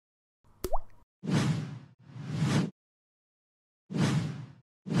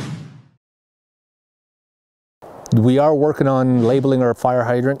We are working on labeling our fire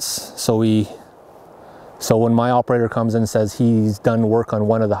hydrants, so when my operator comes in and says he's done work on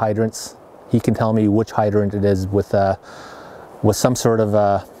one of the hydrants, he can tell me which hydrant it is with some sort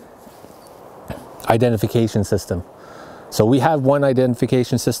of identification system. So we have one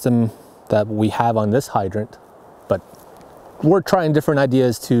identification system that we have on this hydrant, but we're trying different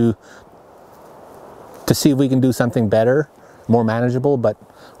ideas to see if we can do something better, more manageable, but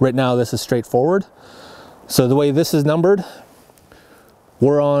right now this is straightforward. So the way this is numbered,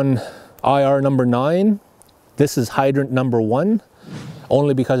 we're on IR number 9. This is hydrant number 1,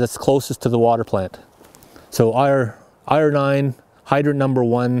 only because it's closest to the water plant. So IR 9, hydrant number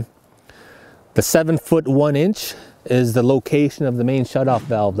 1. The 7 foot 1 inch is the location of the main shutoff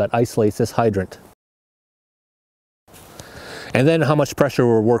valve that isolates this hydrant. And then how much pressure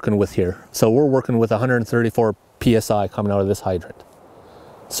we're working with here. So we're working with 134 PSI coming out of this hydrant.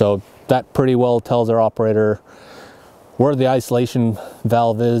 So that pretty well tells our operator where the isolation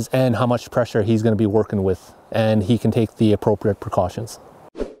valve is and how much pressure he's going to be working with, and he can take the appropriate precautions.